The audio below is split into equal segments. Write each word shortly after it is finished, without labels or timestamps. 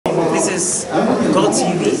This is God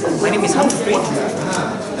TV. My name is Humphrey.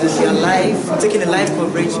 We are live, taking a live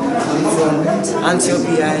coverage from Antioch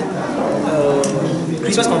PI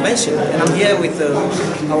Christmas Convention, and I'm here with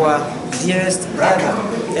our dearest brother,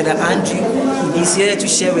 Elder Andrew. He's here to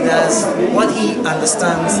share with us what he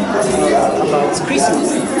understands about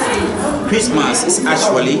Christmas. Christmas is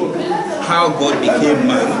actually how God became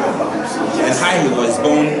man and how he was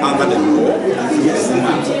born under the law through a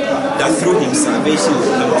woman, that through him salvation will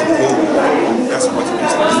come to the whole world. That's what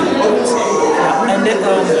Christmas is. And then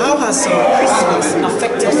how has Christmas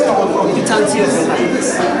affected the totality of your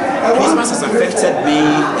life? Christmas has affected me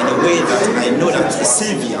in a way that I know that the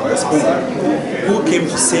Savior was born, who came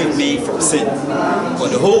to save me from sin. But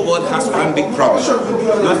the whole world has one big problem,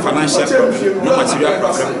 not financial problem, not material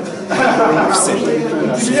problem, but the problem of sin.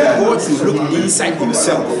 So for God to look inside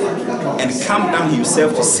himself and calm down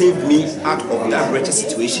himself to save me out of that wretched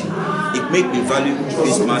situation, it made me value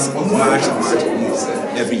Christmas much more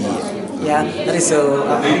every year. Yeah, that is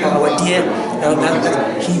our dear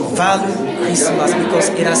that he valued Christmas because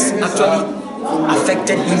it has actually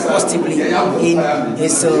affected him positively in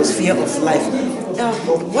his sphere of life.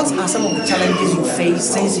 What are some of the challenges you face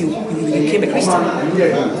since you became a Christian?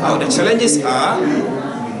 The challenges are,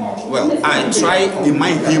 well, I tried in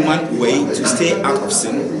my human way to stay out of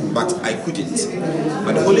sin, but I couldn't.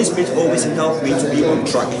 But the Holy Spirit always helped me to be on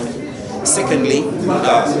track. Secondly,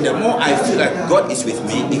 the more I feel like God is with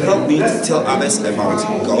me, it helped me to tell others about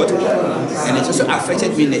God, and it also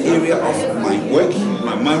affected me in the area of my work,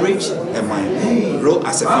 my marriage, and my role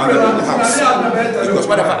as a father in the house. Because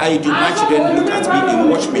whatever I do, my children look at me and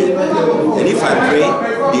watch me, and if I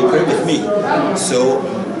pray, they pray with me. So,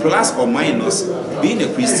 plus or minus, being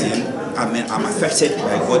a Christian, I'm affected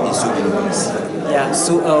by God in so many ways. Yeah,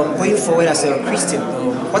 so going forward as a Christian,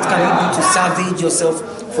 what can you do to salvage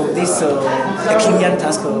yourself from this Herculean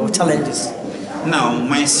task or challenges? Now,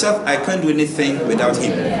 myself, I can't do anything without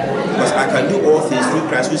him, because I can do all things through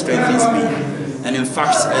Christ who strengthens me. And in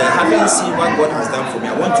fact, having seen what God has done for me,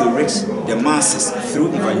 I want to reach the masses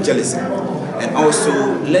through evangelism, and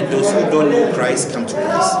also let those who don't know Christ come to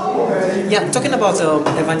Christ. Yeah, talking about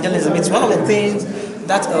evangelism, it's one of the things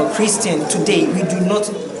that Christian today we do not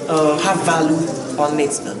have value on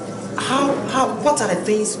it. What are the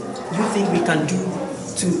things you think we can do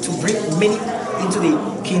to bring many into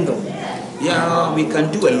the kingdom? Yeah, we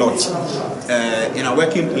can do a lot. In our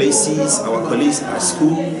working places, our colleagues at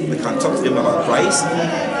school, we can talk to them about Christ.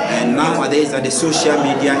 And nowadays that the social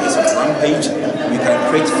media is on one page, we can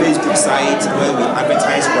create Facebook sites where we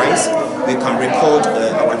advertise Christ. We can record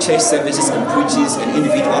our church services and preachings and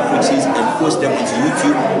individual preachings and post them onto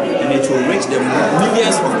YouTube, and it will reach the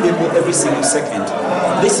millions of people every single second.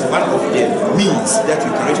 This is one of the means that we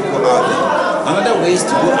can reach people out there. Another way is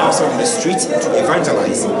to go outside on the street to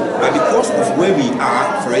evangelize. But because of where we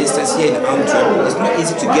are, for instance here in Antwerp, it's not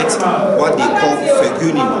easy to get what they call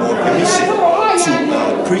vergunning or permission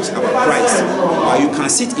to preach about Christ. You can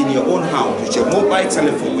sit in your own house with your mobile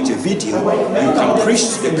telephone, with your video, you can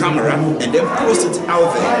preach to the camera and then post it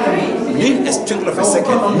out there. Within a twinkle of a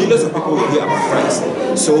second, millions of people will hear about Christ.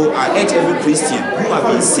 So I urge every Christian who have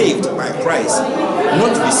been saved by Christ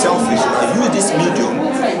not to be selfish, but use this medium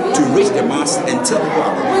to reach the mass and tell people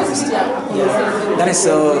about Christ. Yeah, that is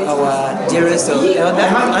our dearest Elder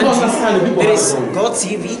Andrew. It is God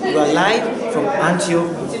TV. We are live from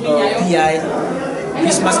Antioch PI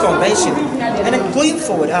Christmas Convention. And then going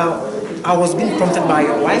forward, I was being prompted by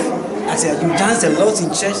your wife. I said, you dance a lot in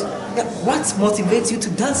church. What motivates you to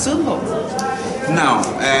dance so much? Now,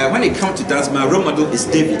 when it comes to dance, my role model is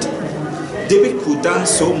David. David could dance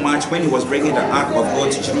so much when he was bringing the Ark of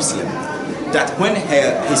God to Jerusalem, that when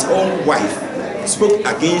his own wife spoke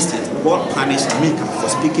against it, God punished Micah for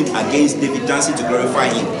speaking against David dancing to glorify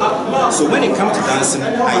him. So when it comes to dancing,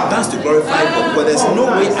 I dance to glorify God, but there's no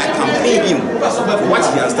way I can pay him for what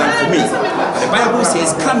he has done for me. The Bible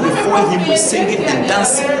says, come before him with singing and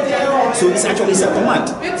dancing. So it's actually a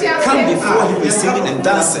command. Come before him with singing and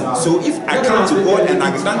dancing. So if I come to God and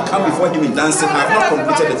I don't come before him in dancing, I have not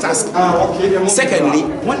completed the task. Secondly,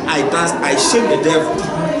 when I dance, I shame the devil.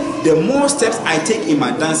 The more steps I take in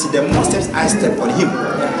my dancing, the more steps I step on him.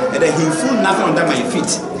 And then he feel nothing under my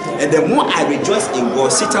feet. And the more I rejoice in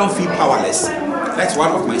God, Satan feel powerless. That's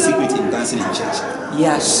one of my secrets in dancing in church.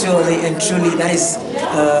 Yeah, surely and truly, that is,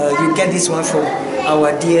 you get this one from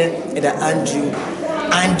our dear Andrew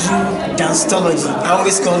Danceology. I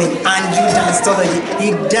always call him Andrew Danceology.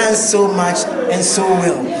 He danced so much and so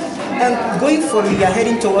well. And going forward, we are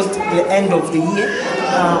heading towards the end of the year.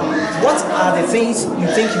 What are the things you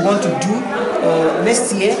think you want to do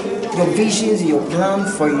next year your visions, your plan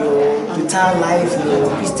for your entire life, your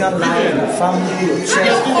Christian life, your family, your church?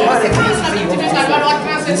 What are the things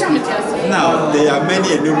you want to do? Now, there are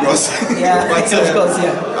many and numerous. Yeah, but, of course,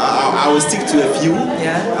 yeah. I will stick to a few.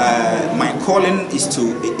 Yeah. My calling is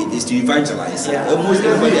to evangelize. Yeah. Almost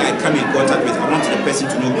everybody I come in contact with, I want the person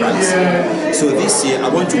to know Christ. So this year, I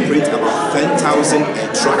want to print about 10,000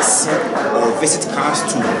 tracts or visit cards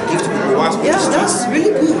to give to people who ask for Yeah, the that's streets.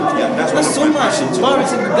 really good. Yeah, that's so one of my much. passions. God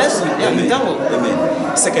bless you. Yeah, Amen. double.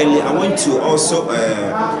 Amen. Secondly, I want to also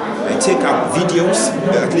take up videos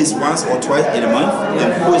at least once or twice in a month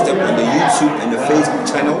and post them on the YouTube and the Facebook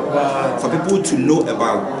channel for people to know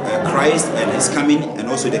about Christ and His coming and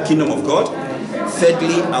also the kingdom of God.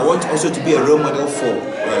 Thirdly, I want also to be a role model for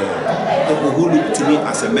people who look to me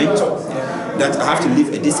as a mentor, that I have to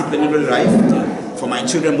live a disciplined life, for my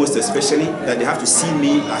children most especially, that they have to see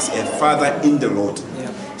me as a father in the Lord.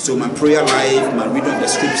 So my prayer life, my reading of the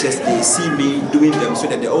scriptures, they see me doing them so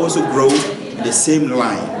that they also grow in the same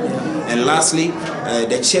line. And lastly,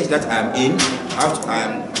 the church that I'm in,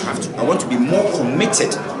 I want to be more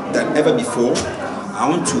committed than ever before. I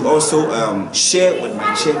want to also share with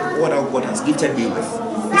my church what our God has gifted me with.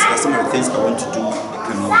 These are some of the things I want to do in the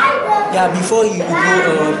coming year. Yeah, before you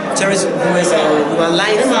go, Terence, you are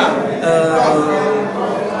live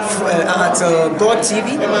at God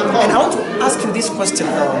TV, and I want to ask you this question.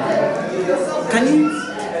 Can you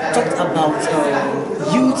talk about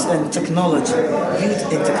youth and technology?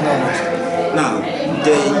 Now,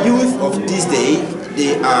 the youth of this day,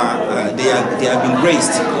 they have been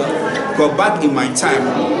raised. Because back in my time,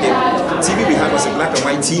 the TV we had was a black and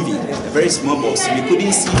white TV, a very small box. We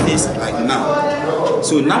couldn't see things like now.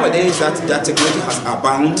 So nowadays that technology has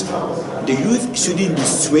abound, the youth shouldn't be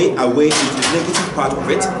swayed away into the negative part of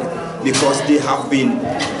it, because they have been,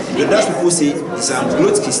 that's people say, it's a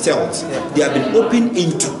growth gestalt. They have been opened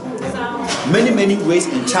into many ways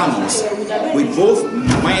and channels with both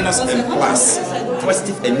minus and plus,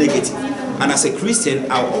 positive and negative. And as a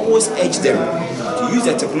Christian, I always urge them to use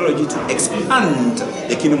the technology to expand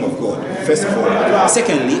the kingdom of God, first of all.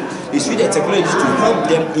 Secondly, is use the technology to help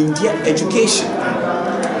them in their education.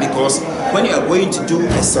 Because when you are going to do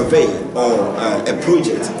a survey or a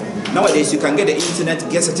project, nowadays you can get the internet,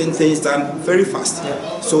 get certain things done very fast.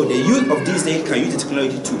 So the youth of these days can use the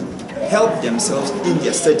technology to help themselves in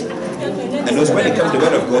their study. And also when it comes to the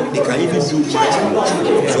word of God, they can even do much more.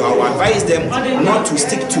 So I will advise them not to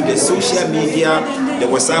stick to the social media, the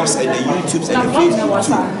WhatsApps and the YouTubes and the Facebook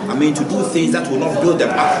too. To do things that will not build them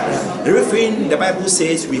up. Everything the Bible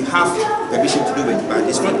says we have permission to do it, but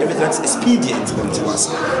it's not everything that's expedient unto us.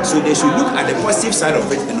 So they should look at the positive side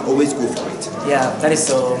of it and always go for it. Yeah, that is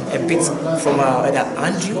a bit from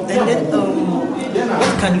Andrew. And then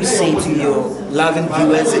what can you say to your loving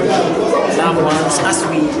viewers and loved ones as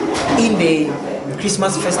we in the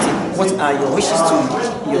Christmas festive? What are your wishes to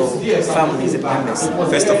your families and members?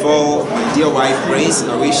 First of all, my dear wife Grace,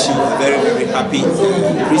 I wish you a very happy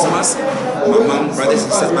Christmas. My mom, brothers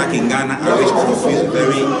and sisters back in Ghana, I wish all of you a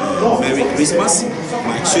very Merry Christmas.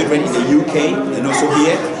 My children in the UK and also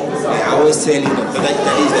here, I always tell you that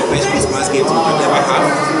is the best Christmas gift you can ever have.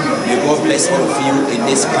 May God bless all of you in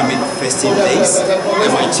this coming festive days. And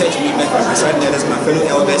my church members, my presiding elders, my fellow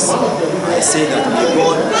elders, I say that may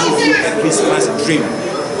God give you a Christmas dream.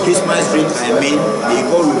 Christmas dream, may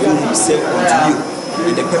God reveal Himself unto you.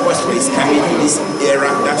 And the purpose for His coming in this era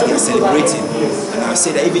that we are celebrating. And I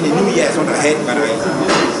say that even the new year is not ahead, but I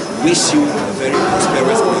wish you a very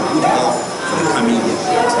prosperous and good health for the coming year.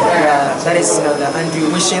 That is Andrew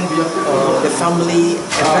wishing the family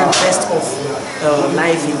the very best of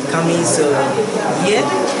life in coming year.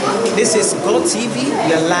 This is God TV.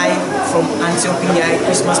 We are live from Antioch PI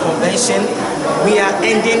Christmas Convention. We are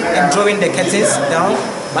ending and drawing the curtains down.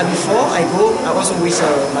 But before I go, I also wish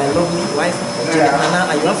my lovely wife, Nana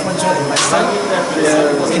Ayuafonjo, and my son,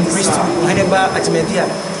 in Bristol, Heneba Ajimedia,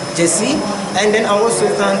 Jesse. And then I also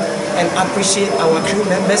thank and appreciate our crew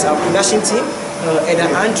members, our production team, Eda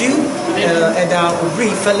Andrew, Eda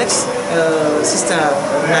Ubri Felix, Sister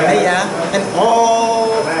Naneya, and all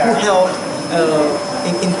who helped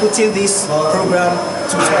in putting this program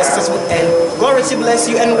to a successful end. God richly bless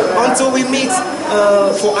you, and until we meet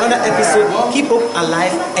for another episode, keep hope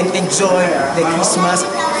alive and enjoy the Christmas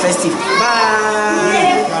festive.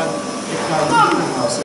 Bye!